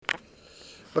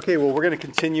Okay, well, we're going to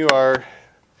continue our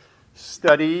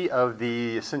study of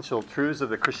the essential truths of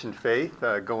the Christian faith,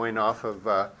 going off of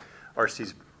R.C.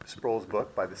 Sproul's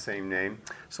book by the same name.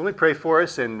 So let me pray for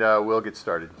us, and we'll get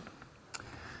started.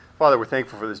 Father, we're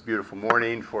thankful for this beautiful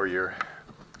morning, for your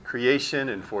creation,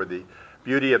 and for the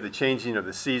beauty of the changing of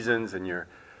the seasons, and your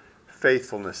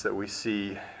faithfulness that we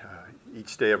see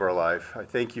each day of our life. I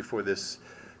thank you for this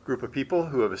group of people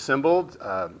who have assembled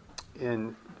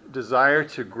in desire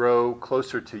to grow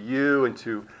closer to you and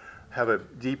to have a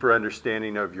deeper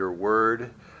understanding of your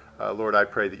word. Lord, I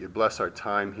pray that you bless our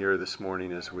time here this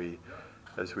morning as we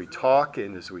talk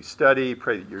and as we study.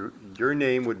 Pray that your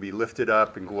name would be lifted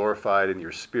up and glorified, and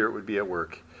your spirit would be at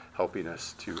work helping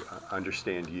us to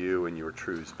understand you and your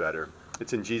truths better.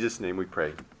 It's in Jesus' name we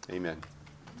pray. Amen.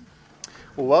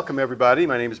 Well, welcome everybody.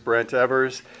 My name is Brent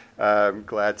Evers. I'm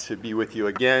glad to be with you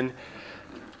again.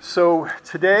 So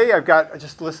today I've got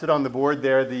just listed on the board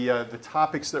there the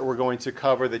topics that we're going to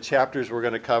cover, the chapters we're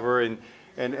going to cover, and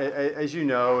as you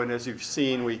know and as you've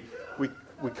seen, we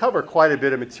cover quite a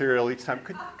bit of material each time.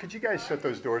 Could you guys shut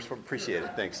those doors for me? Appreciate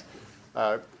it. Thanks.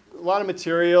 A lot of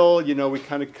material, we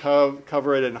kind of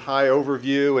cover it in high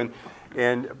overview,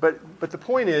 but the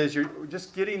point is you're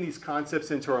just getting these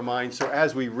concepts into our minds. So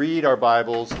as we read our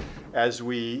Bibles, as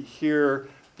we hear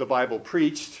the Bible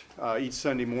preached each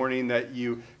Sunday morning, that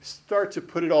you start to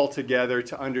put it all together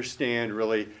to understand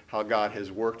really how God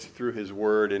has worked through His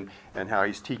Word and how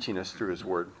He's teaching us through His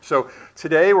Word. So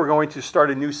today we're going to start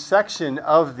a new section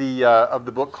of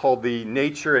the book called The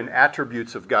Nature and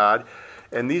Attributes of God,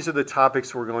 and these are the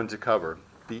topics we're going to cover: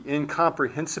 the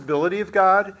incomprehensibility of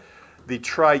God, the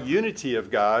triunity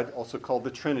of God, also called the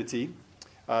Trinity,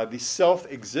 the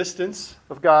self-existence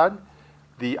of God,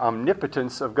 the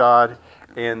omnipotence of God,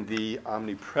 and the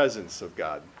omnipresence of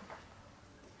God.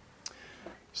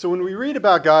 So when we read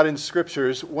about God in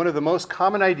Scriptures, one of the most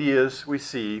common ideas we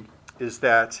see is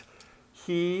that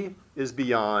He is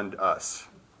beyond us.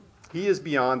 He is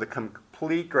beyond the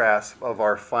complete grasp of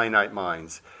our finite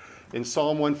minds. In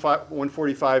Psalm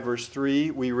 145, verse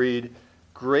 3, we read,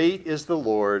 "Great is the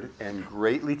Lord, and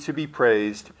greatly to be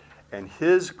praised, and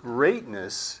His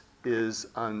greatness is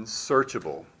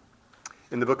unsearchable."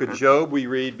 In the book of Job, we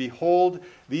read, "Behold,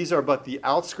 these are but the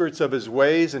outskirts of His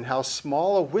ways, and how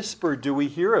small a whisper do we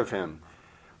hear of Him.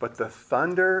 But the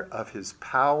thunder of His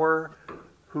power,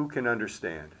 who can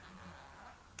understand?"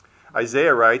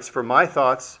 Isaiah writes, "For my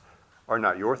thoughts are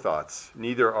not your thoughts,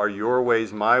 neither are your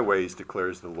ways my ways,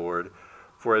 declares the Lord.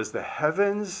 For as the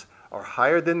heavens are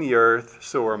higher than the earth,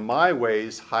 so are my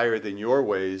ways higher than your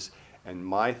ways, and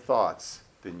my thoughts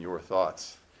than your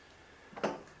thoughts."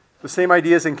 The same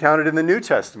idea is encountered in the New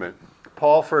Testament.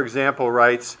 Paul, for example,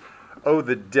 writes, "Oh,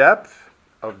 the depth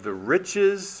of the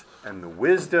riches and the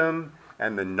wisdom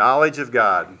and the knowledge of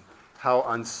God. How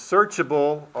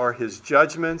unsearchable are His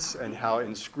judgments and how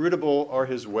inscrutable are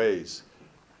His ways.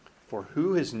 For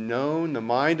who has known the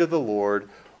mind of the Lord,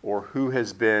 or who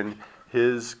has been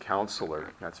His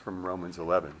counselor?" That's from Romans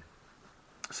 11.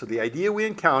 So the idea we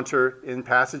encounter in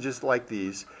passages like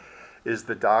these is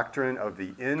the doctrine of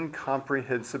the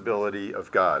incomprehensibility of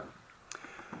God.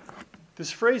 This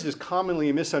phrase is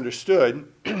commonly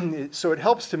misunderstood, so it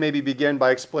helps to maybe begin by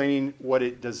explaining what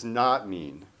it does not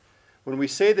mean. When we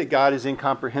say that God is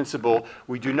incomprehensible,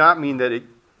 we do not mean that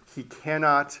He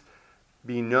cannot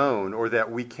be known or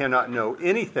that we cannot know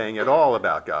anything at all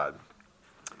about God.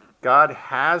 God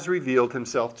has revealed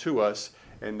Himself to us,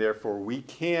 and therefore we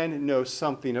can know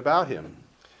something about Him.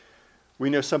 We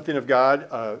know something of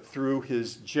God through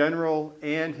His general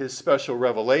and His special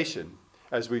revelation,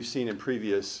 as we've seen in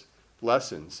previous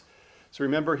lessons. So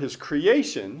remember His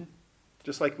creation,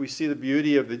 just like we see the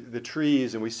beauty of the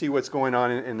trees and we see what's going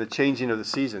on in the changing of the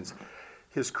seasons.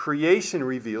 His creation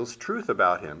reveals truth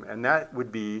about Him, and that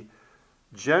would be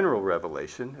general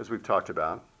revelation, as we've talked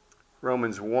about.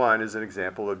 Romans 1 is an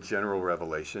example of general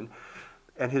revelation.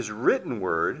 And His written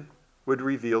word would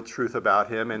reveal truth about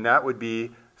Him, and that would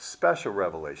be special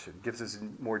revelation. It gives us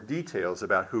more details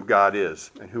about who God is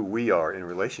and who we are in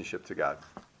relationship to God.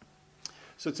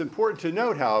 So it's important to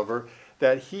note, however,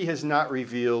 that He has not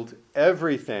revealed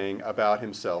everything about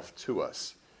Himself to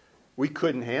us. We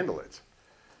couldn't handle it.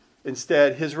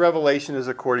 Instead, His revelation is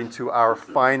according to our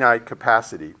finite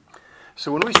capacity.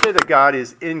 So when we say that God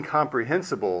is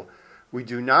incomprehensible, we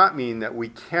do not mean that we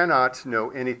cannot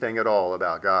know anything at all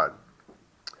about God.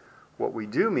 What we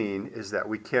do mean is that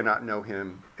we cannot know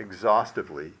Him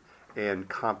exhaustively and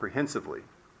comprehensively.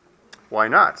 Why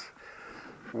not?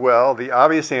 Well, the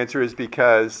obvious answer is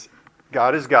because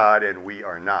God is God and we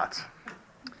are not.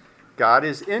 God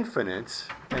is infinite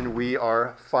and we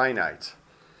are finite.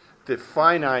 The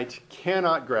finite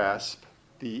cannot grasp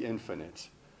the infinite.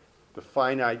 The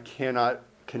finite cannot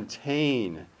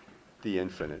contain the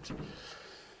infinite.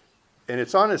 And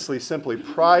it's honestly simply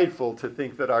prideful to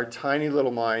think that our tiny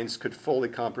little minds could fully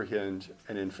comprehend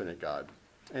an infinite God.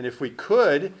 And if we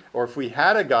could, or if we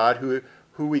had a God who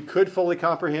we could fully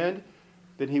comprehend,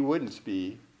 then he wouldn't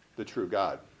be the true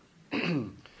God.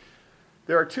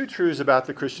 There are two truths about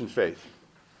the Christian faith.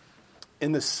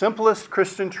 In the simplest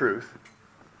Christian truth,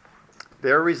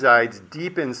 there resides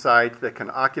deep insight that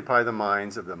can occupy the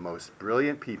minds of the most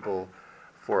brilliant people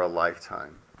for a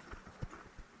lifetime.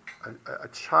 A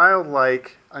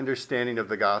childlike understanding of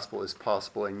the gospel is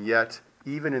possible, and yet,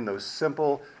 even in those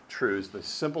simple truths, the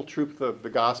simple truth of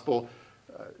the gospel,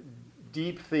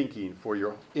 deep thinking for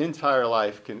your entire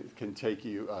life can take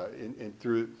you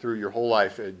through your whole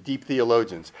life, deep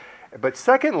theologians. But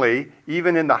secondly,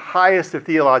 even in the highest of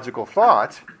theological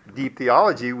thought, deep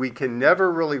theology, we can never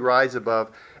really rise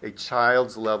above a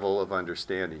child's level of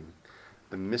understanding.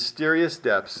 The mysterious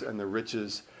depths and the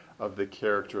riches of the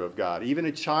character of God. Even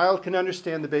a child can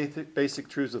understand the basic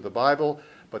truths of the Bible,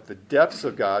 but the depths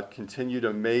of God continue to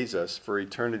amaze us for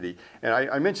eternity. And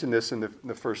I mentioned this in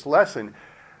the first lesson.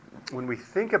 When we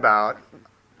think about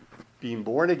being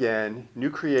born again, new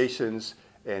creations,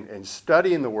 and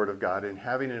studying the Word of God and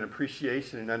having an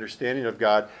appreciation and understanding of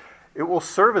God, it will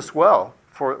serve us well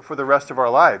for the rest of our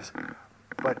lives.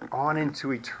 But on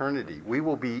into eternity. We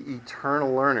will be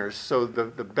eternal learners. So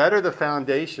the better the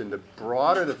foundation, the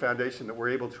broader the foundation that we're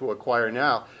able to acquire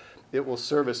now, it will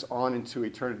serve us on into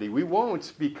eternity. We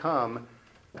won't become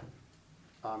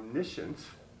omniscient,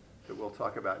 that we'll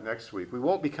talk about next week. We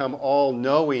won't become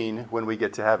all-knowing when we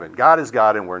get to heaven. God is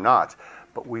God and we're not.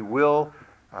 But we will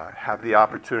have the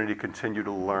opportunity to continue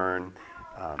to learn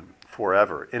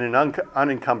forever in an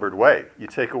unencumbered way. You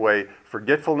take away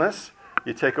forgetfulness,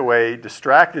 you take away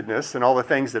distractedness and all the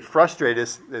things that frustrate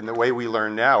us in the way we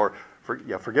learn now. Or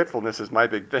forgetfulness is my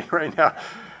big thing right now.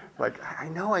 Like, I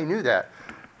know I knew that.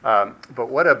 But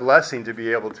what a blessing to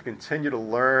be able to continue to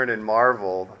learn and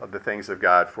marvel of the things of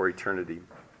God for eternity.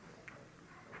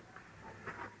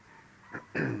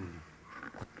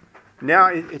 Now,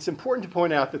 it's important to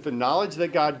point out that the knowledge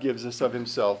that God gives us of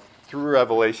himself through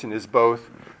revelation is both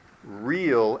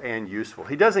real and useful.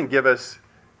 He doesn't give us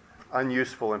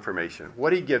unuseful information.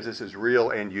 What he gives us is real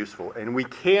and useful. And we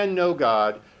can know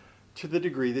God to the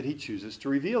degree that he chooses to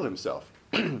reveal himself.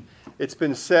 It's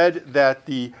been said that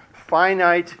the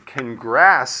finite can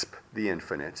grasp the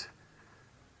infinite,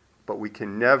 but we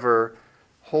can never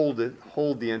hold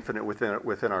the infinite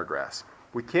within our grasp.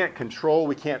 We can't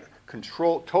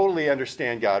totally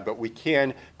understand God, but we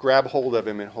can grab hold of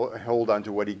him and hold on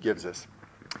to what he gives us.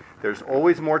 There's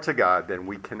always more to God than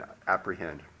we can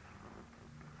apprehend.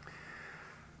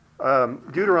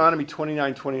 Deuteronomy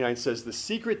 29:29 says, "The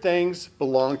secret things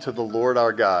belong to the Lord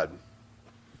our God,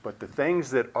 but the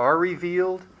things that are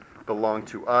revealed belong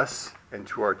to us and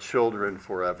to our children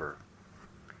forever."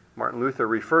 Martin Luther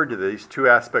referred to these two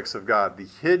aspects of God, the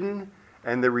hidden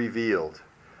and the revealed.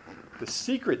 The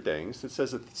secret things, it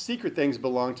says that the secret things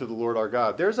belong to the Lord our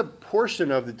God. There's a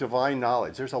portion of the divine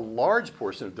knowledge. There's a large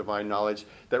portion of divine knowledge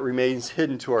that remains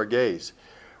hidden to our gaze.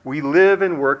 We live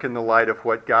and work in the light of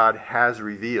what God has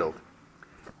revealed.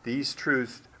 These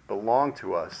truths belong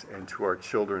to us and to our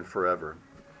children forever.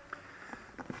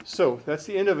 So that's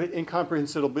the end of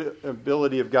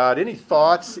incomprehensibility of God. Any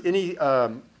thoughts?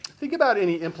 Think about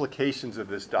any implications of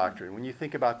this doctrine. When you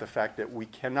think about the fact that we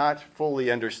cannot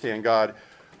fully understand God,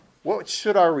 what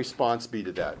should our response be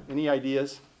to that? Any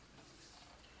ideas?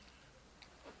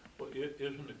 Well,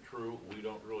 isn't it true we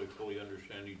don't really fully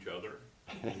understand each other,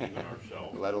 and even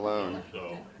ourselves? Let alone.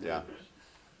 So, Yeah.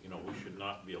 We should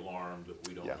not be alarmed that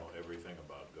we don't know everything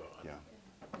about God. Yeah.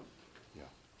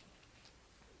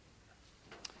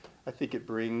 I think it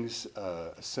brings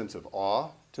a sense of awe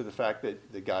to the fact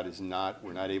that God is not,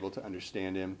 we're not able to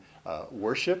understand him.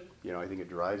 Worship, I think it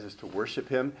drives us to worship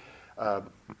him.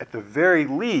 At the very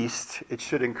least, it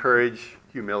should encourage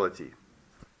humility.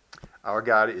 Our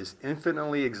God is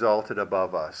infinitely exalted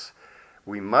above us.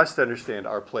 We must understand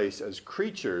our place as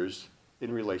creatures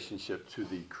in relationship to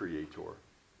the Creator.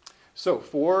 So,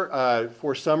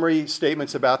 for summary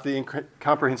statements about the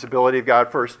incomprehensibility of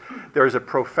God, first, there is a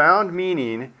profound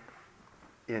meaning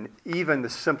in even the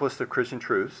simplest of Christian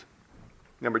truths.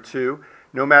 Number two,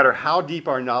 no matter how deep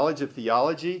our knowledge of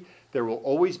theology, there will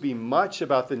always be much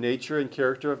about the nature and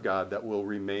character of God that will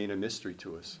remain a mystery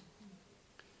to us.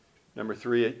 Number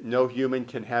three, no human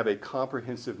can have a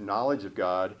comprehensive knowledge of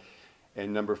God.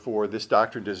 And number four, this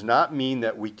doctrine does not mean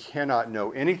that we cannot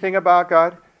know anything about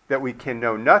God, that we can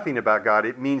know nothing about God.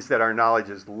 It means that our knowledge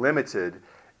is limited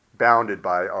bounded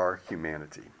by our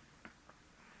humanity.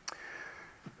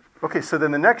 Okay, so then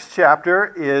the next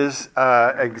chapter is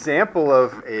an example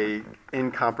of a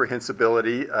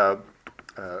incomprehensibility of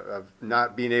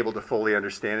not being able to fully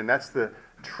understand, and that's the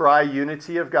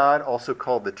triunity of God, also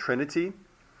called the Trinity.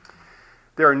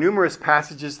 There are numerous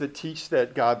passages that teach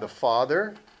that God the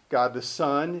Father, God the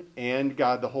Son, and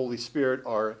God the Holy Spirit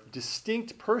are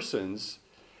distinct persons,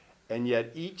 and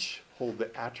yet each hold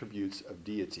the attributes of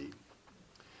deity.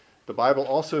 The Bible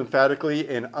also emphatically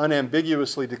and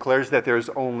unambiguously declares that there is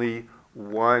only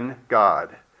one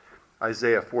God.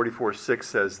 Isaiah 44:6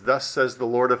 says, "Thus says the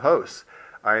Lord of hosts,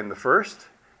 I am the first,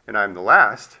 and I am the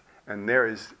last, and there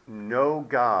is no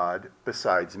God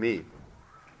besides me."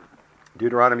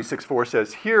 Deuteronomy 6:4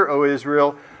 says, "Hear, O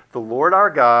Israel, the Lord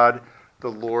our God,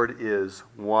 the Lord is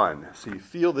one." So you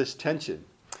feel this tension.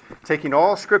 Taking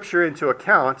all Scripture into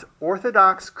account,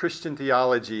 Orthodox Christian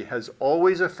theology has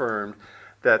always affirmed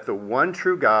that the one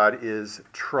true God is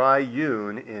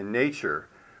triune in nature,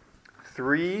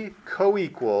 three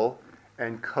co-equal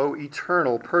and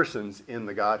co-eternal persons in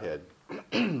the Godhead.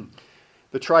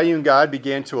 The triune God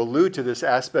began to allude to this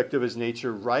aspect of his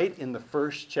nature right in the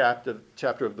first chapter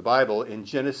of the Bible, in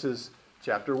Genesis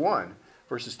chapter 1,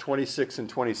 verses 26 and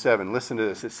 27. Listen to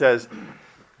this. It says,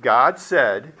 "God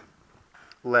said,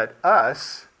 'Let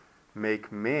us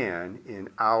make man in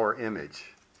our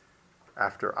image,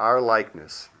 after our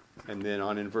likeness.'" And then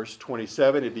on in verse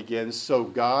 27, it begins, "So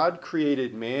God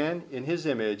created man in his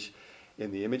image.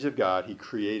 In the image of God, he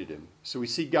created him." So we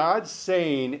see God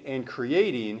saying and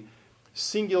creating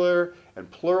singular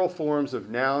and plural forms of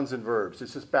nouns and verbs.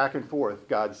 It's just back and forth.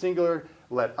 God singular,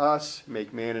 let us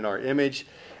make man in our image.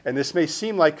 And this may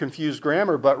seem like confused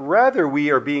grammar, but rather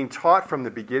we are being taught from the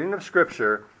beginning of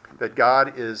Scripture that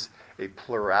God is a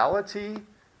plurality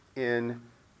in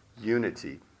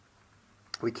unity.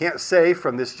 We can't say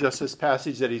from this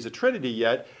passage that he's a Trinity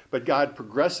yet, but God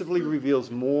progressively reveals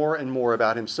more and more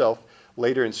about himself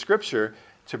later in Scripture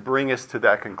to bring us to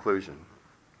that conclusion.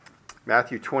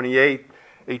 Matthew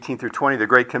 28:18 through 20, the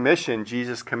Great Commission,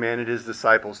 Jesus commanded his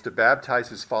disciples to baptize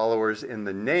his followers in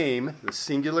the name, the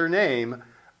singular name,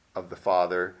 of the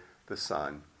Father, the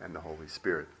Son, and the Holy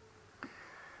Spirit.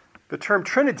 The term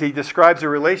Trinity describes a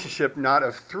relationship not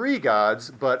of three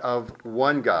gods, but of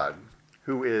one God,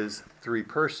 who is three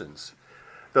persons.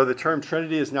 Though the term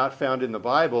Trinity is not found in the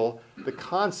Bible, the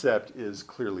concept is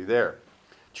clearly there.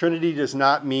 Trinity does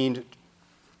not mean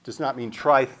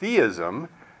tritheism,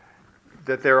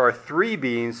 that there are three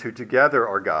beings who together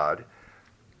are God.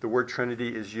 The word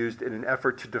Trinity is used in an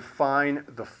effort to define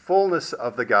the fullness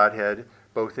of the Godhead,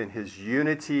 both in his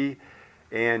unity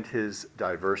and his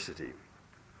diversity.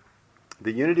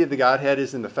 The unity of the Godhead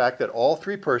is in the fact that all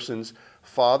three persons,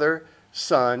 Father,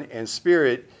 Son, and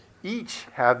Spirit, each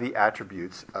have the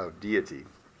attributes of deity.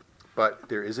 But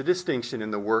there is a distinction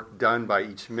in the work done by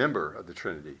each member of the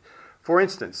Trinity. For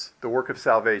instance, the work of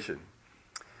salvation.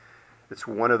 It's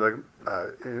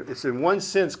in one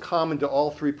sense common to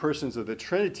all three persons of the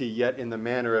Trinity, yet in the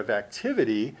manner of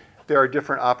activity, there are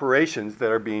different operations that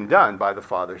are being done by the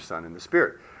Father, Son, and the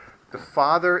Spirit. The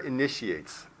Father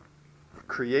initiates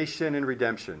creation and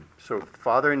redemption. So the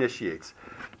Father initiates.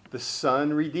 The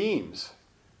Son redeems.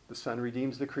 The Son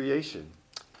redeems the creation.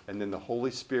 And then the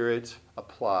Holy Spirit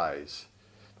applies.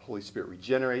 The Holy Spirit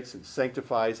regenerates and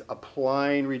sanctifies,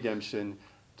 applying redemption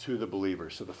to the believer.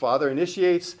 So the Father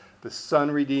initiates, the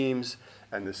Son redeems,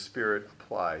 and the Spirit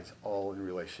applies, all in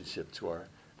relationship to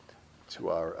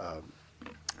our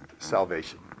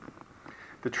salvation.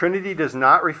 The Trinity does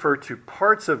not refer to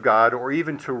parts of God or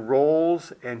even to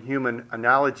roles and human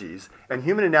analogies. And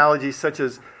human analogies such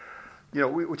as,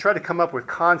 we try to come up with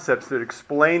concepts that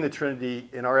explain the Trinity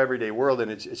in our everyday world,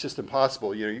 and it's just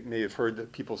impossible. You may have heard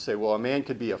that people say, well, a man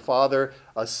could be a father,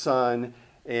 a son,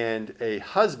 and a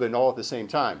husband all at the same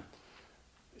time.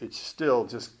 It still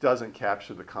just doesn't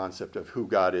capture the concept of who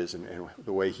God is and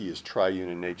the way he is triune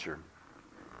in nature.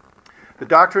 The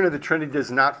doctrine of the Trinity does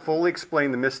not fully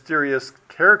explain the mysterious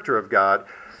character of God,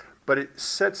 but it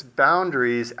sets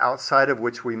boundaries outside of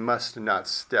which we must not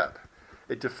step.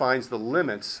 It defines the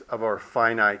limits of our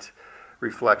finite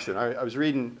reflection. I was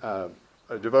reading a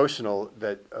devotional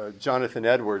that Jonathan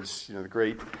Edwards, the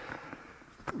great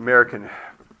American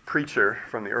preacher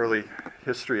from the early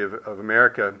history of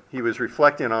America, he was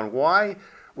reflecting on why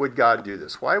would God do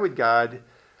this? Why would God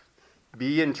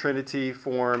be in Trinity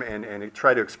form and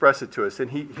try to express it to us? And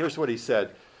here's what he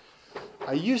said.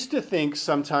 "I used to think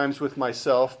sometimes with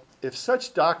myself, if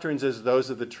such doctrines as those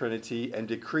of the Trinity and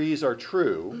decrees are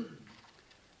true,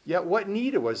 yet what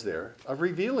need was there of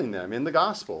revealing them in the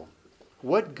gospel?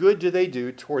 What good do they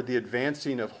do toward the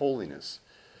advancing of holiness?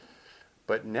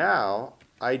 But now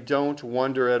I don't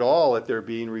wonder at all at their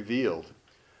being revealed.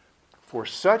 For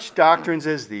such doctrines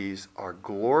as these are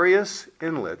glorious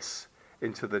inlets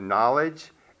into the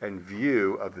knowledge and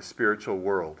view of the spiritual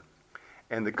world.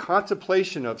 And the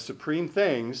contemplation of supreme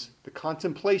things,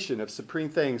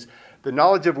 the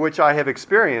knowledge of which I have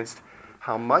experienced,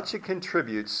 how much it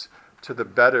contributes to the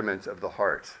betterment of the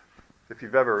heart. If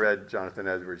you've ever read Jonathan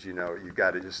Edwards, you know you've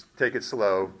got to just take it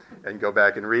slow and go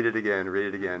back and read it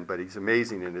again, but he's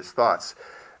amazing in his thoughts.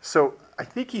 So I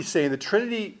think he's saying the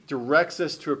Trinity directs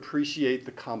us to appreciate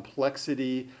the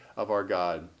complexity of our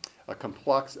God, a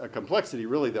complexity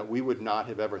really that we would not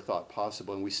have ever thought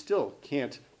possible, and we still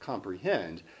can't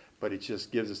comprehend, but it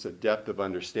just gives us a depth of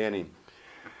understanding.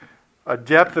 A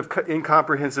depth of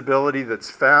incomprehensibility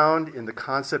that's found in the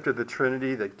concept of the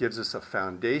Trinity that gives us a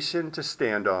foundation to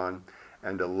stand on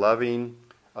and a loving,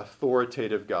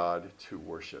 authoritative God to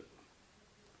worship.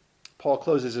 Paul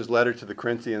closes his letter to the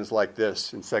Corinthians like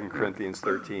this in 2 Corinthians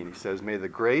 13. He says, "May the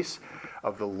grace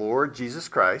of the Lord Jesus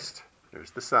Christ," there's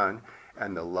the Son,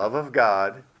 "and the love of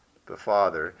God, the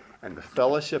Father, and the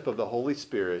fellowship of the Holy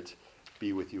Spirit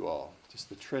be with you all." Just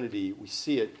the Trinity, we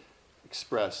see it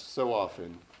expressed so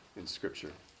often in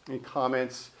Scripture. Any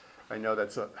comments? I know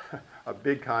that's a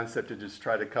big concept to just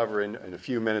try to cover in a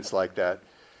few minutes like that.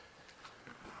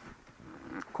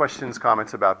 Questions,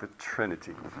 comments about the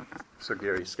Trinity? So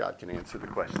Gary Scott can answer the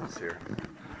questions here.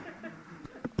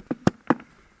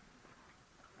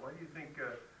 Why do you think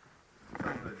some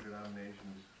of the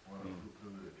denominations want to poo-poo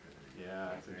the Trinity?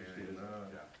 Yeah, that's interesting, isn't it?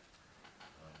 Yeah.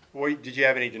 Well, did you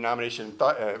have any denomination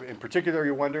thought, in particular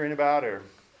you're wondering about, or?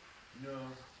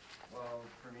 No. Well,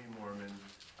 for me, Mormon,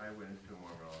 I went into a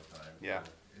Mormon all the time. Yeah.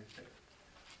 So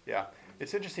Yeah.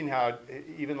 It's interesting how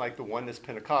even like the Oneness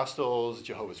Pentecostals,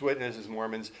 Jehovah's Witnesses,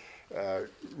 Mormons,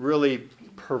 really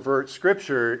pervert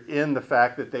Scripture in the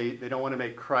fact that they don't want to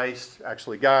make Christ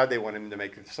actually God. They want him to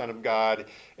make the Son of God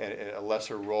a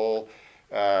lesser role.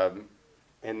 And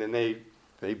then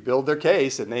they build their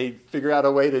case and they figure out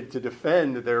a way to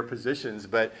defend their positions.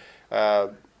 But,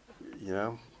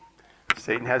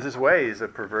 Satan has his ways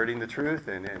of perverting the truth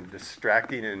and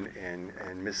distracting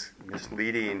and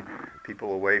misleading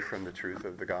people away from the truth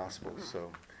of the gospel. So,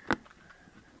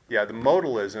 yeah, the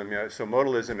modalism. So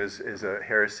modalism is a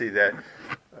heresy that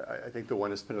I think the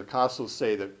Oneness Pentecostals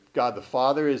say that God the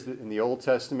Father is in the Old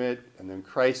Testament, and then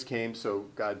Christ came, so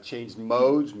God changed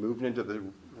modes, moved into the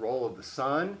role of the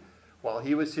Son while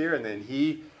he was here, and then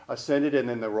he ascended, and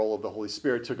then the role of the Holy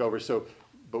Spirit took over.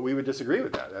 But we would disagree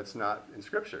with that. That's not in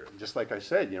Scripture. Just like I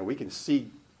said, we can see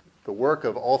the work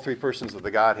of all three persons of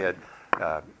the Godhead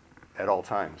at all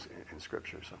times in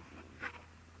Scripture. So,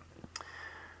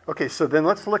 okay, so then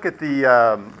let's look at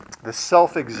the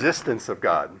self-existence of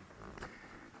God.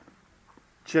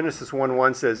 Genesis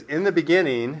 1:1 says, "In the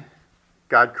beginning,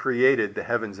 God created the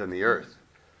heavens and the earth."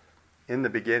 In the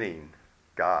beginning,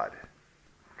 God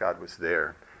was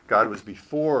there. God was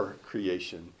before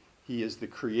creation. He is the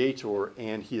creator,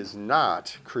 and he is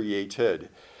not created.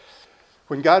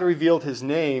 When God revealed his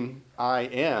name, I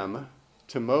am,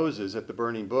 to Moses at the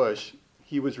burning bush,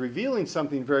 he was revealing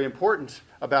something very important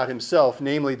about himself,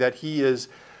 namely that he is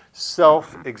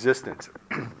self-existent.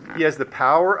 He has the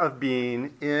power of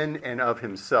being in and of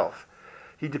himself.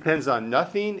 He depends on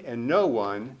nothing and no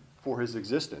one for his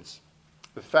existence.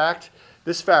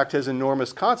 This fact has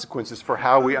enormous consequences for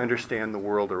how we understand the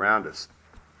world around us.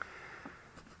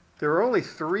 There are only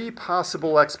three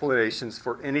possible explanations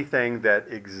for anything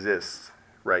that exists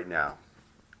right now.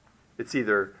 It's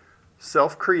either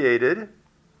self-created,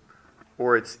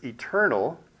 or it's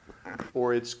eternal,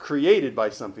 or it's created by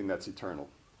something that's eternal.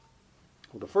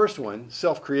 Well, the first one,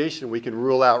 self-creation, we can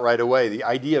rule out right away. The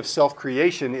idea of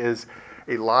self-creation is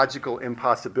a logical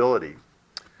impossibility.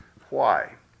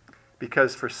 Why?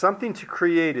 Because for something to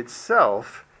create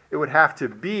itself, it would have to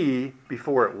be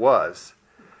before it was.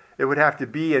 It would have to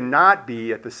be and not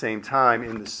be at the same time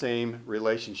in the same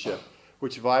relationship,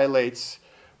 which violates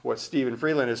what Stephen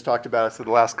Freeland has talked about for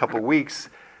the last couple of weeks,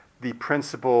 the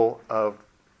principle of,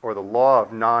 or the law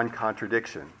of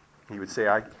non-contradiction. He would say,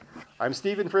 I'm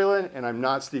Stephen Freeland and I'm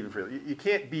not Stephen Freeland. You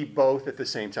can't be both at the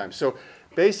same time. So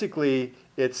basically,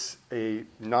 it's a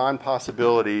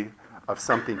non-possibility of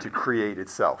something to create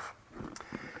itself.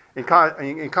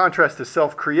 In contrast to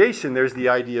self-creation, there's the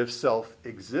idea of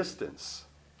self-existence.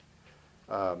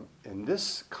 And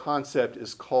this concept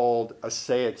is called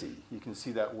aseity. You can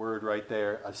see that word right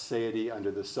there, aseity,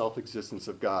 under the self-existence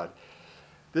of God.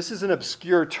 This is an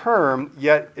obscure term,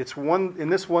 yet in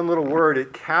this one little word,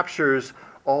 it captures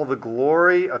all the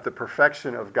glory of the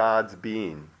perfection of God's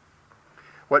being.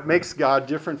 What makes God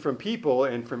different from people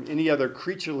and from any other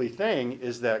creaturely thing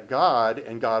is that God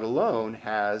and God alone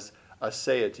has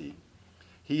aseity.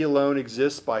 He alone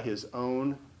exists by his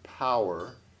own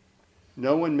power.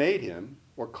 No one made him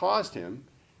or caused him.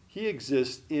 He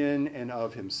exists in and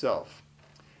of himself.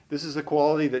 This is a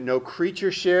quality that no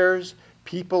creature shares.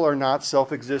 People are not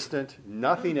self-existent.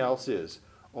 Nothing else is.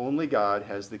 Only God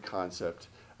has the concept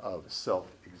of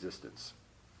self-existence.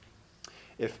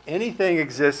 If anything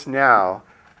exists now,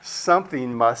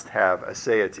 something must have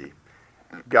aseity.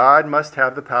 God must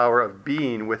have the power of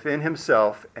being within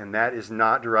himself, and that is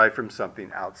not derived from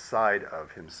something outside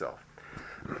of himself.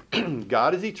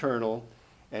 God is eternal,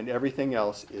 and everything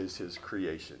else is his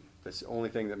creation. That's the only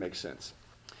thing that makes sense.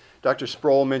 Dr.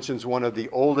 Sproul mentions one of the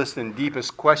oldest and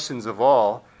deepest questions of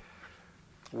all.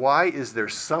 Why is there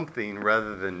something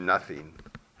rather than nothing?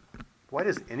 Why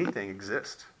does anything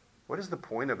exist? What is the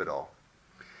point of it all?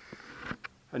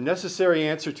 A necessary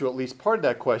answer to at least part of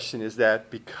that question is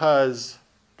that because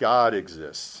God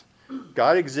exists.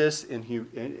 God exists in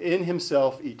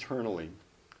himself eternally.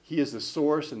 He is the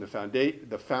source and the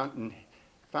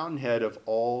fountainhead of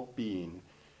all being.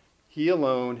 He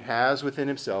alone has within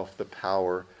himself the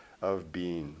power of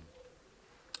being.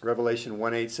 Revelation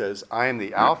 1:8 says, I am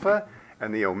the Alpha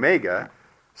and the Omega,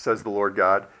 says the Lord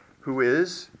God, who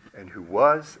is and who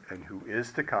was and who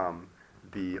is to come,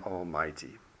 the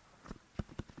Almighty.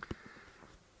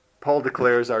 Paul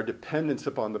declares our dependence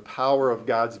upon the power of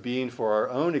God's being for our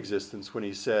own existence when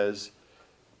he says,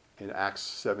 in Acts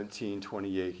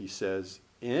 17:28, he says,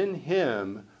 in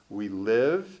him we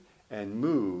live and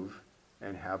move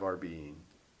and have our being.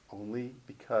 Only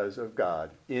because of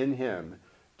God, in him,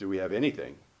 do we have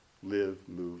anything. Live,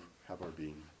 move, have our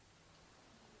being.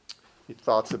 Any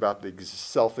thoughts about the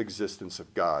self-existence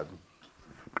of God?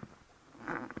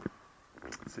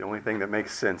 It's the only thing that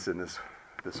makes sense in this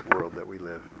world that we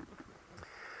live.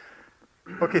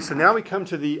 Okay, so now we come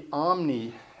to the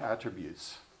omni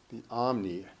attributes. The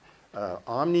omni.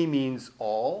 Omni means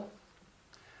all.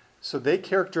 So they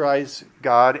characterize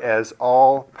God as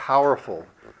all-powerful,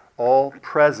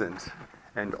 all-present,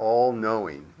 and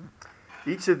all-knowing.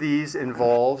 Each of these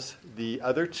involves the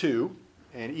other two,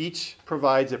 and each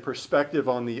provides a perspective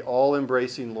on the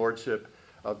all-embracing lordship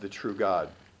of the true God.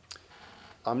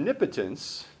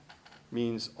 Omnipotence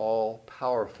means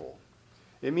all-powerful.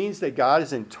 It means that God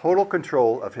is in total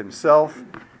control of himself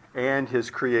and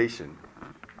his creation.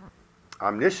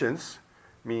 Omniscience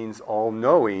means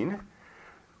all-knowing,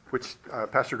 which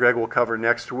Pastor Greg will cover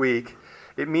next week.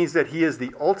 It means that he is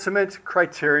the ultimate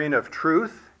criterion of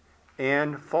truth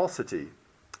and falsity,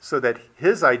 so that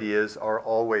his ideas are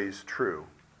always true.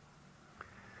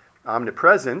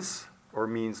 Omnipresence, or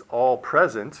means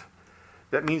all-present,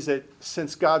 that means that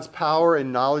since God's power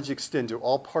and knowledge extend to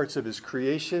all parts of his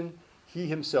creation, he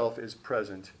himself is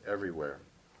present everywhere.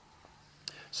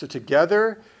 So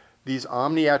together, these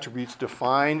omni attributes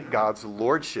define God's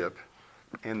lordship,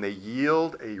 and they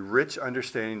yield a rich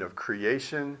understanding of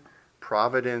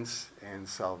providence, and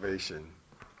salvation.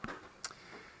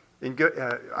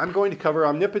 I'm going to cover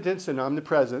omnipotence and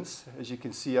omnipresence, as you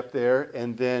can see up there,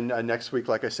 and then next week,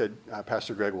 like I said,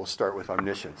 Pastor Greg will start with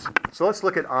omniscience. So let's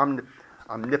look at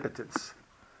omnipotence.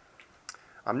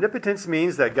 Omnipotence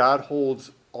means that God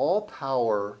holds all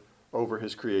power over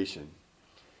his creation.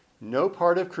 No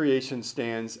part of creation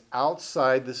stands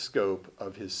outside the scope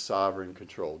of his sovereign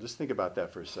control. Just think about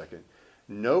that for a second.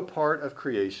 No part of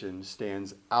creation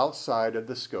stands outside of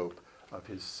the scope of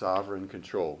his sovereign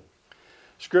control.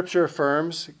 Scripture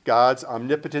affirms God's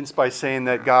omnipotence by saying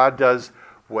that God does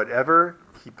whatever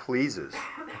he pleases.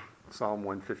 Psalm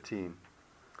 115.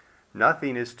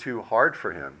 Nothing is too hard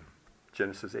for him.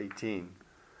 Genesis 18.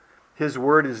 His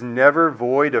word is never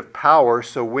void of power,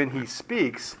 so when he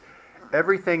speaks,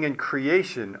 everything in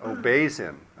creation obeys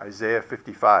him. Isaiah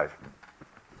 55.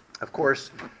 Of course,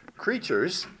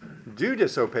 creatures do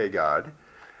disobey God.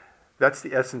 That's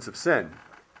the essence of sin.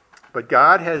 But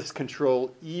God has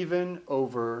control even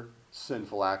over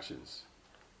sinful actions.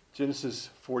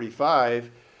 Genesis 45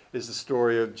 is the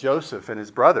story of Joseph and his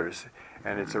brothers.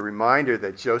 And it's a reminder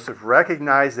that Joseph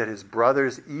recognized that his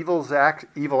brothers'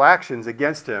 evil actions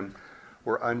against him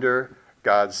were under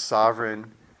God's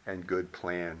sovereign and good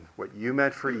plan. What you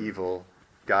meant for evil,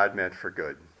 God meant for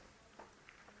good.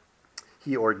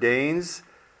 He ordains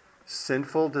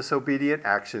sinful, disobedient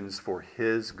actions for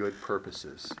his good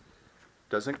purposes.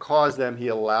 Doesn't cause them, he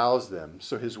allows them.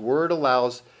 So his word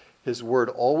always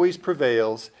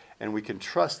prevails, and we can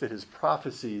trust that his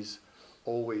prophecies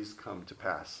always come to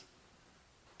pass.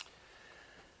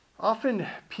 Often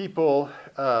people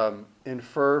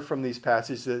infer from these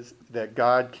passages that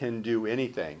God can do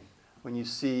anything. When you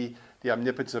see the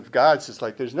omnipotence of God, it's just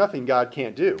like there's nothing God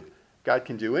can't do. God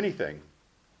can do anything.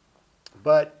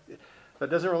 But that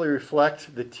doesn't really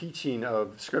reflect the teaching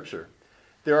of Scripture.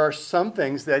 There are some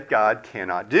things that God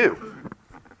cannot do.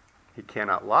 He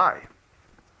cannot lie.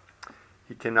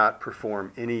 He cannot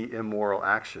perform any immoral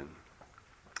action.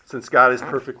 Since God is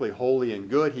perfectly holy and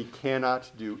good, he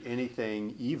cannot do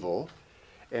anything evil.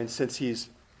 And since he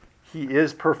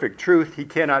is perfect truth, he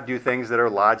cannot do things that are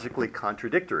logically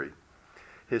contradictory.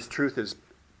 His truth is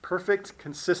perfect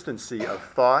consistency of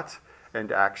thought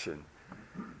and action.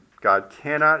 God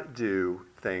cannot do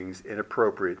things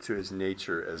inappropriate to his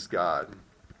nature as God.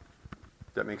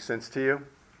 Does that make sense to you?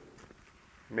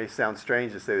 It may sound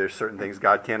strange to say there's certain things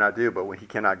God cannot do, but he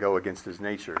cannot go against his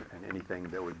nature and anything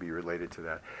that would be related to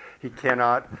that. He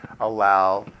cannot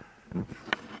allow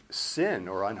sin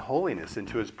or unholiness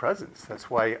into his presence. That's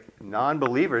why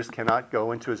non-believers cannot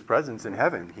go into his presence in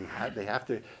heaven. They have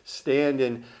to stand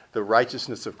in the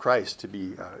righteousness of Christ to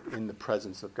be in the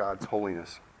presence of God's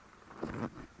holiness.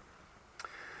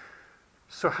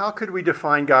 So how could we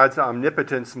define God's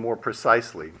omnipotence more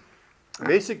precisely? The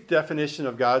basic definition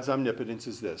of God's omnipotence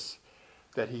is this,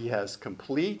 that he has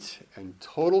complete and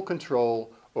total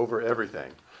control over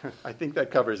everything. I think that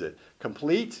covers it.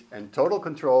 Complete and total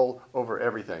control over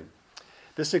everything.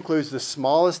 This includes the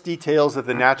smallest details of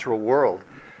the natural world.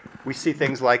 We see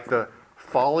things like the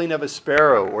falling of a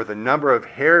sparrow or the number of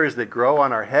hairs that grow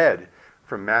on our head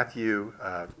from Matthew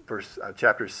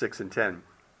chapters 6 and 10.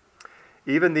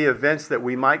 Even the events that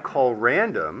we might call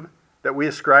random, that we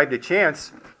ascribe to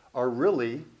chance, are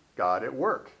really God at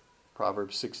work.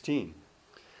 Proverbs 16.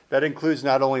 That includes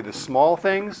not only the small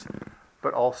things,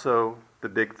 but also the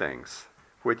big things,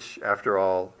 which, after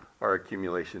all, are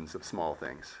accumulations of small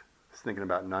things. I was thinking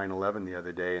about 9/11 the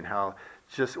other day and how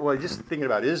just thinking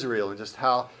about Israel and just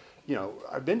how,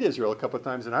 I've been to Israel a couple of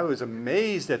times and I was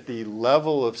amazed at the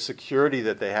level of security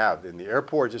that they have in the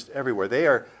airport, just everywhere. They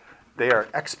are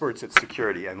experts at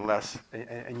security,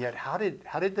 and yet how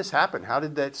did this happen? How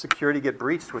did that security get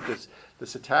breached with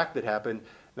this attack that happened?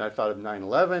 And I thought of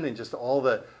 9/11 and just all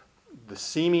the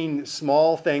seeming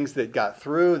small things that got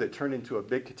through that turned into a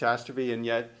big catastrophe, and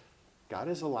yet God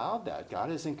has allowed that.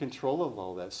 God is in control of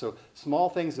all that. So small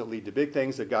things that lead to big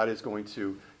things that God is going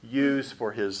to use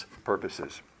for his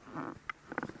purposes.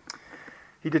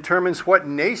 He determines what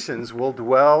nations will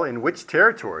dwell in which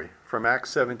territory from Acts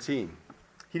 17.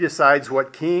 He decides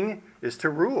what king is to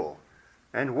rule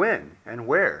and when and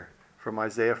where from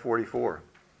Isaiah 44.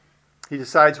 He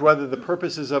decides whether the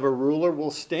purposes of a ruler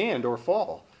will stand or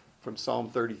fall from Psalm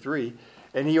 33.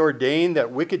 And he ordained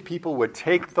that wicked people would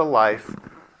take the life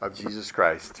of Jesus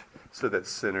Christ so that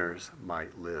sinners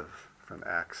might live from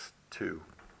Acts 2.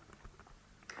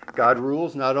 God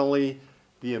rules not only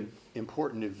the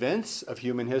important events of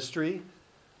human history,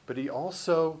 but he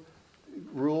also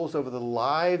rules over the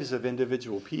lives of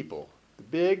individual people, the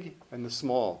big and the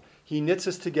small. He knits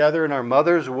us together in our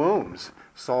mother's wombs,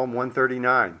 Psalm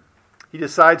 139. He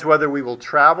decides whether we will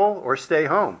travel or stay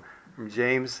home, from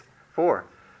James 4.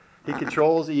 He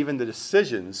controls even the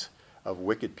decisions of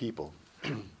wicked people.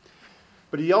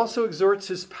 But he also exerts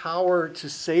his power to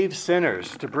save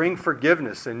sinners, to bring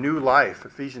forgiveness and new life,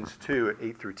 Ephesians 2,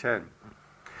 8 through 10.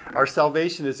 Our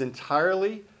salvation is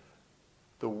entirely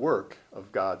the work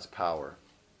of God's power,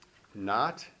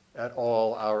 not at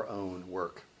all our own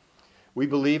work. We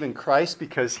believe in Christ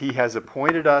because he has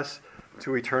appointed us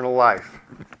to eternal life,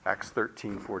 Acts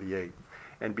 13:48,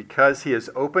 and because he has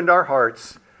opened our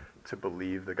hearts to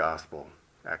believe the gospel,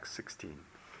 Acts 16.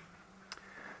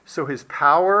 So his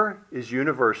power is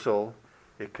universal.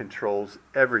 It controls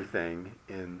everything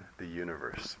in the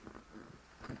universe.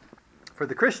 For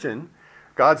the Christian,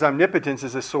 God's omnipotence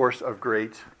is a source of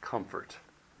great comfort.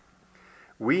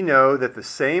 We know that the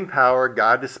same power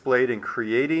God displayed in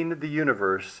creating the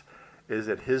universe is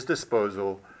at his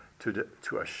disposal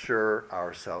to assure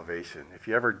our salvation. If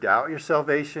you ever doubt your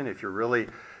salvation, if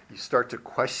you start to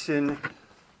question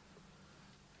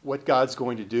what God's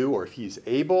going to do or if he's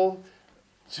able,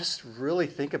 just really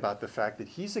think about the fact that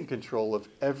he's in control of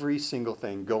every single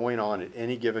thing going on at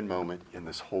any given moment in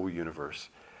this whole universe.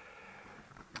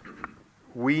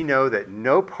 We know that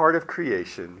no part of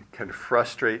creation can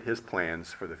frustrate his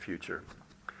plans for the future.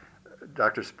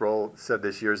 Dr. Sproul said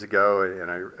this years ago,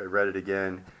 and I read it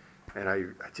again, and I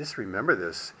just remember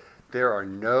this. There are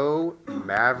no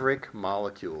maverick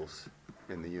molecules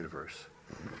in the universe.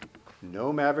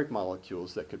 No maverick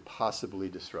molecules that could possibly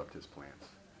disrupt his plans.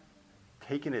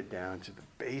 Taking it down to the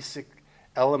basic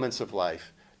elements of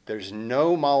life, there's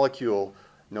no molecule,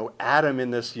 no atom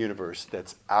in this universe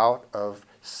that's out of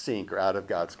sync or out of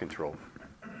God's control.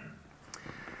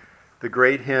 The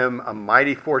great hymn, "A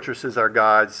Mighty Fortress is Our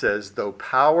God," says, "Though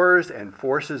powers and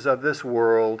forces of this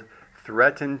world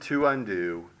threaten to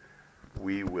undo,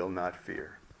 we will not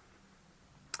fear."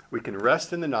 We can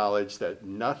rest in the knowledge that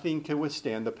nothing can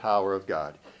withstand the power of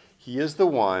God. He is the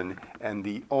one and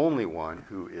the only one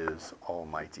who is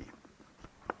almighty.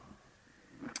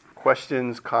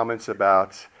 Questions, comments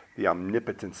about the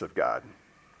omnipotence of God?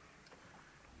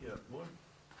 Yeah, one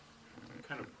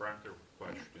kind of practical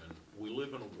question. We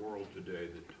live in a world today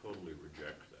that totally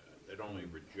rejects that. They don't only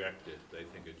reject it, they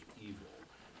think it's evil.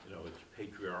 You know, it's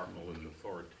patriarchal, it's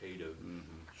authoritative.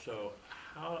 So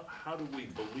how do we,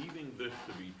 believing this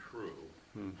to be true,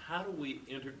 how do we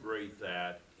integrate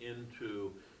that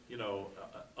into, you know,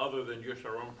 other than just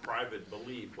our own private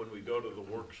belief when we go to the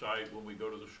work site, when we go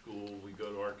to the school, we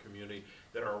go to our community,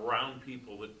 that are around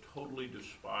people that totally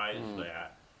despise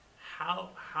that?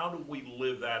 How do we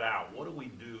live that out? What do we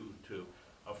do to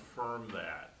affirm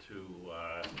that,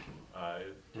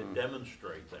 to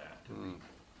demonstrate that?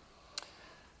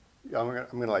 I'm going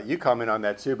to let you comment on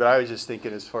that too, but I was just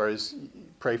thinking as far as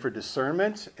pray for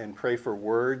discernment and pray for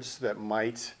words that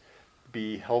might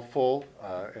be helpful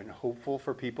and hopeful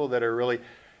for people that are really,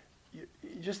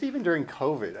 just even during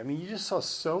COVID, I mean, you just saw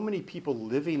so many people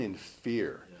living in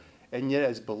fear. Yeah. And yet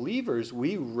as believers,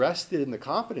 we rested in the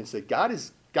confidence that God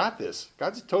has got this.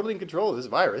 God's totally in control of this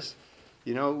virus.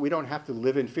 You know, we don't have to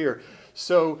live in fear.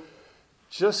 So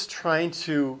just trying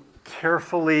to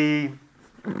carefully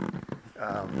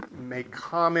make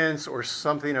comments or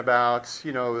something about,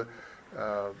 you know,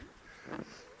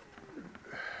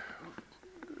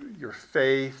 your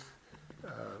faith.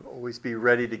 Always be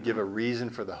ready to give a reason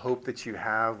for the hope that you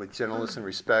have with gentleness and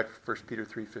respect. 1 Peter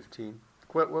 3:15.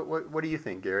 What do you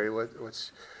think, Gary?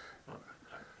 What's?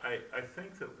 I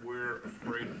think that we're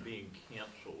afraid of being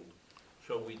canceled,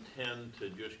 so we tend to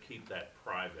just keep that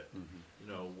private. You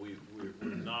know, we're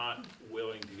not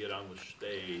willing to get on the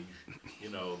stage, you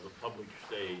know, the public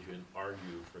stage, and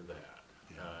argue for that.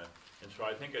 And so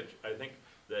I think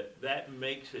that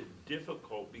makes it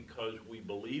difficult because we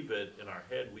believe it in our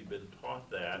head. We've been taught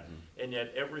that, and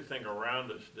yet everything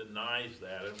around us denies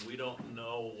that, and we don't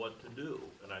know what to do.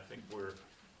 And I think we're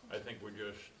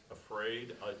just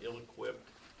afraid, ill-equipped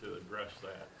to address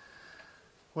that.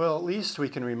 Well, at least we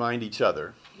can remind each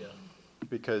other. Yeah.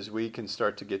 Because we can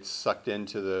start to get sucked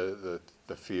into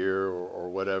the fear or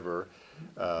whatever.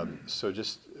 So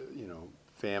just, you know,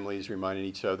 families reminding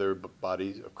each other,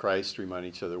 bodies of Christ reminding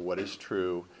each other what is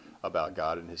true about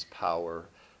God and his power,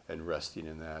 and resting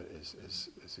in that is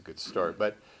a good start.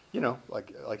 But, you know,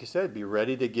 like you said, be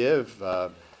ready to give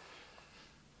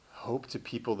hope to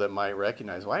people that might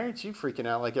recognize, why aren't you freaking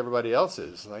out like everybody else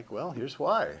is? Like, well, here's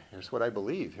why. Here's what I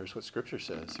believe. Here's what Scripture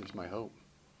says. Here's my hope.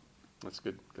 That's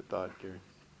good thought, Gary.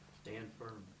 Stand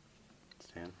firm.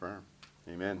 Stand firm.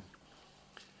 Amen.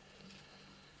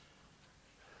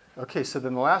 Okay, so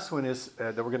then the last one is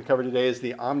that we're going to cover today is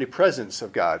the omnipresence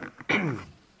of God.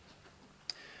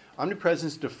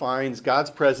 Omnipresence defines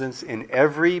God's presence in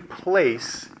every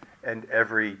place and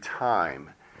every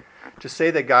time. To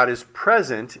say that God is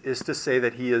present is to say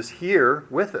that he is here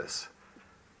with us.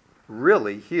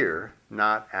 Really here,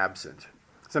 not absent.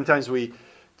 Sometimes we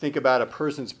think about a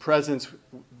person's presence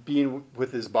being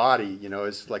with his body, you know,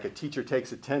 it's like a teacher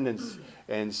takes attendance,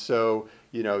 and so,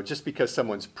 you know, just because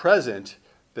someone's present,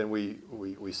 then we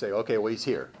say, okay, well, he's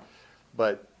here.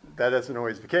 But that isn't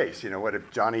always the case. You know, what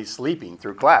if Johnny's sleeping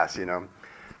through class, you know?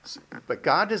 But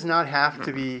God does not have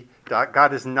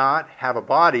a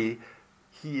body.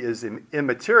 He is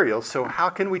immaterial, so how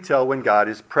can we tell when God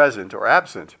is present or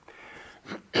absent?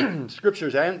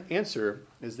 Scripture's answer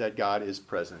is that God is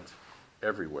present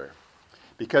everywhere.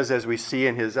 Because as we see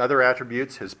in his other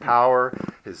attributes, his power,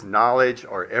 his knowledge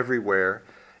are everywhere.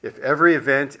 If every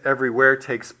event everywhere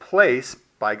takes place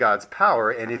by God's power,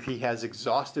 and if he has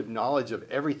exhaustive knowledge of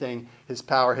everything his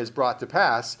power has brought to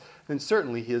pass, then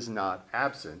certainly he is not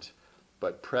absent,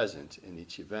 but present in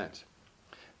each event.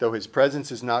 Though his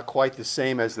presence is not quite the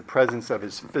same as the presence of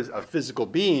of physical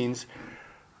beings,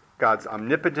 God's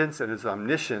omnipotence and his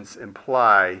omniscience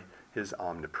imply his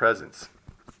omnipresence.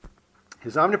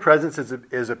 His omnipresence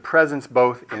is a presence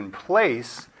both in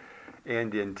place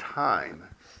and in time.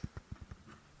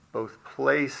 Both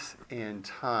place and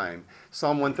time.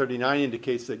 Psalm 139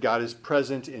 indicates that God is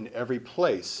present in every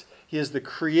place. He is the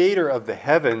creator of the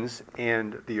heavens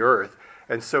and the earth,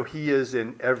 and so he is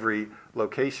in every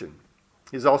location.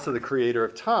 He's also the creator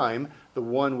of time, the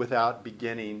one without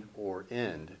beginning or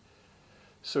end.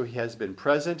 So he has been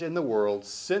present in the world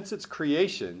since its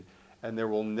creation, and there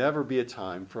will never be a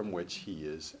time from which he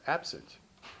is absent.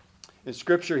 In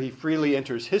Scripture, he freely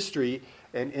enters history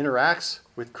and interacts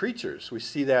with creatures. We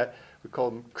see that, we call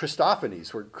them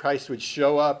Christophanies, where Christ would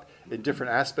show up in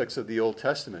different aspects of the Old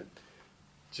Testament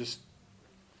just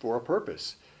for a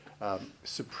purpose.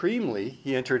 Supremely,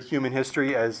 he entered human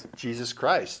history as Jesus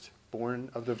Christ, born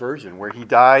of the Virgin, where he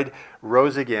died,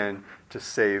 rose again to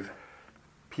save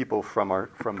people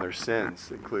from their sins,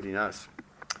 including us.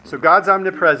 So God's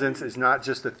omnipresence is not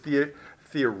just a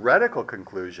theoretical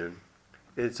conclusion,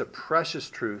 it's a precious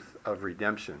truth of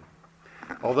redemption.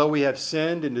 Although we have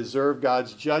sinned and deserve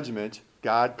God's judgment,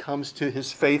 God comes to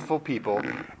his faithful people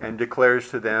and declares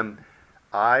to them,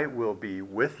 I will be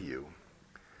with you.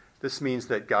 This means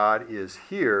that God is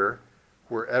here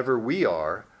wherever we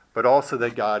are, but also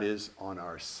that God is on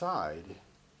our side.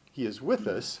 He is with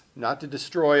us, not to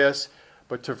destroy us,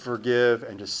 but to forgive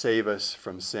and to save us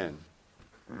from sin.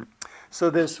 So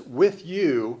this with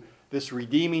you, this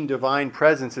redeeming divine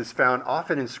presence is found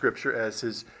often in Scripture as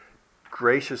his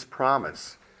gracious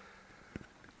promise.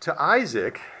 To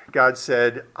Isaac, God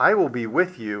said, I will be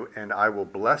with you and I will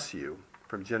bless you,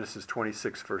 from Genesis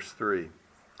 26, verse 3.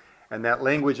 And that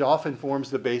language often forms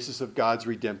the basis of God's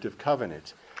redemptive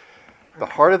covenant. The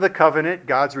heart of the covenant,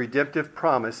 God's redemptive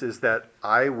promise, is that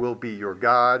I will be your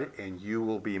God and you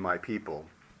will be my people.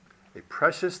 A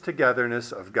precious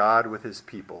togetherness of God with his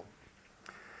people.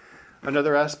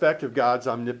 Another aspect of God's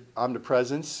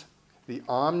omnipresence, the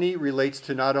omni relates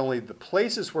to not only the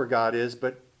places where God is,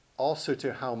 but also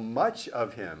to how much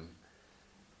of him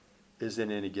is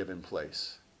in any given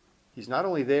place. He's not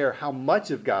only there, how much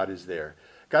of God is there.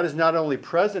 God is not only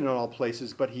present in all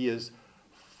places, but he is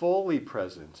fully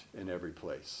present in every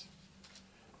place.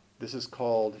 This is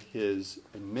called his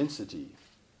immensity,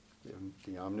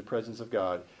 the omnipresence of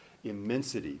God,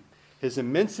 immensity. His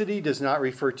immensity does not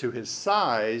refer to his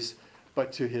size,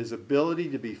 but to his ability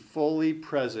to be fully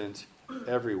present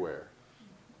everywhere.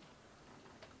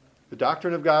 The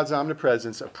doctrine of God's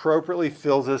omnipresence appropriately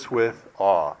fills us with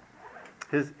awe.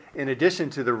 In addition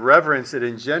to the reverence it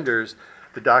engenders,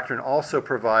 the doctrine also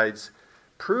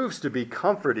proves to be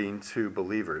comforting to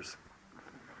believers.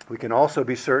 We can also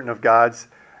be certain of God's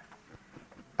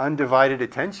undivided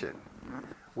attention.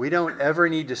 We don't ever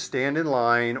need to stand in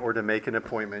line or to make an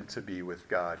appointment to be with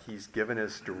God. He's given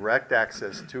us direct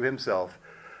access to himself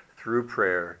through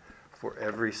prayer for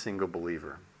every single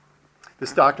believer.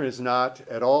 This doctrine is not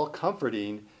at all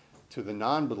comforting to the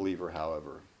non-believer,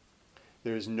 however.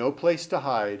 There is no place to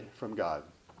hide from God.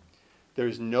 There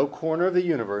is no corner of the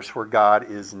universe where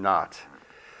God is not.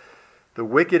 The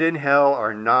wicked in hell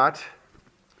are not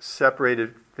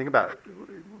separated. Think about it.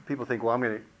 People think, well, I'm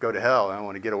going to go to hell and I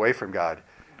want to get away from God.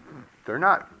 They're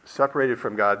not separated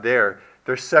from God there.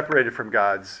 They're separated from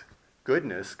God's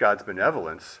goodness, God's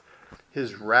benevolence.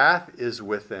 His wrath is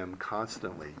with them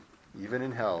constantly. Even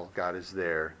in hell, God is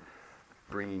there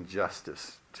bringing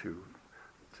justice to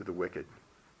the wicked.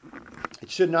 It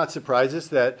should not surprise us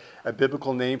that a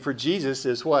biblical name for Jesus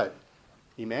is what?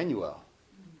 Emmanuel,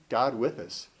 God with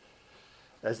us.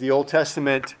 As the Old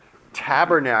Testament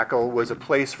tabernacle was a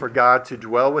place for God to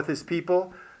dwell with his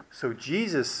people, so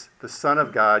Jesus, the Son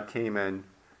of God, came and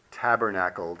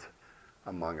tabernacled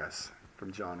among us,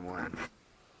 from John 1.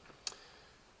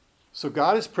 So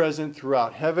God is present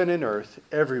throughout heaven and earth,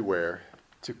 everywhere,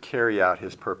 to carry out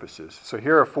his purposes. So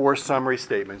here are 4 summary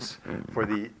statements for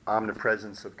the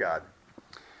omnipresence of God.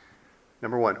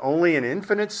 Number 1, only an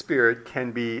infinite spirit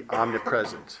can be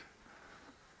omnipresent.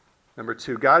 Number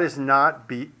 2, God is not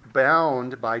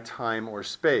bound by time or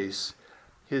space.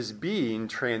 His being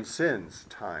transcends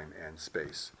time and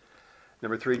space.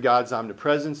 Number 3, God's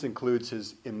omnipresence includes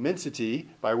his immensity,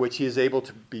 by which he is able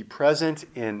to be present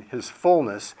in his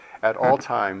fullness at all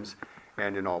times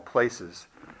and in all places.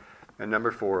 And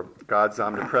number 4, God's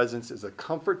omnipresence is a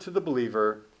comfort to the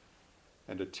believer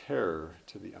and a terror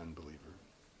to the unbeliever.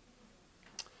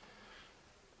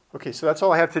 Okay, so that's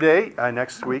all I have today.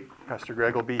 Next week, Pastor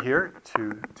Greg will be here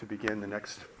to begin the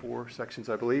next 4 sections,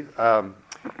 I believe.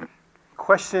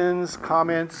 Questions,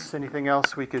 comments, anything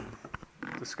else we could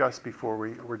discuss before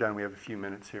we're done? We have a few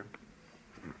minutes here.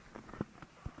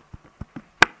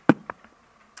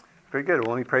 Very good.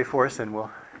 Well, let me pray for us and we'll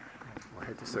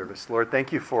head to service. Lord,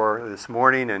 thank you for this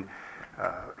morning and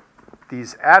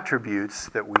these attributes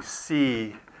that we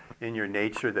see in your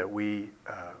nature that we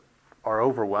are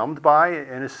overwhelmed by,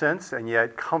 in a sense, and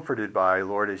yet comforted by,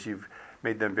 Lord, as you've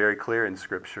made them very clear in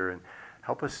Scripture. And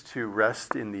help us to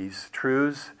rest in these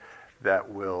truths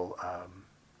that will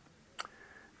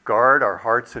guard our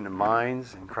hearts and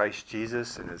minds in Christ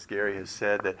Jesus. And as Gary has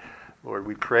said, that, Lord,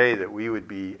 we pray that we would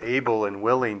be able and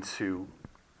willing to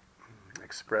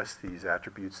express these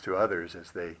attributes to others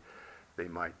as they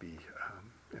might be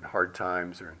in hard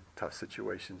times or in tough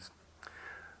situations.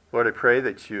 Lord, I pray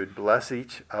that you would bless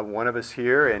each one of us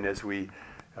here, and as we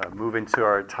move into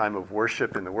our time of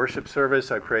worship in the worship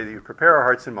service, I pray that you prepare our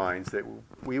hearts and minds, that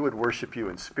we would worship you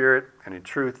in spirit and in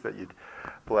truth, that you'd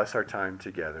bless our time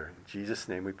together. In Jesus'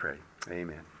 name we pray.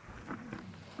 Amen.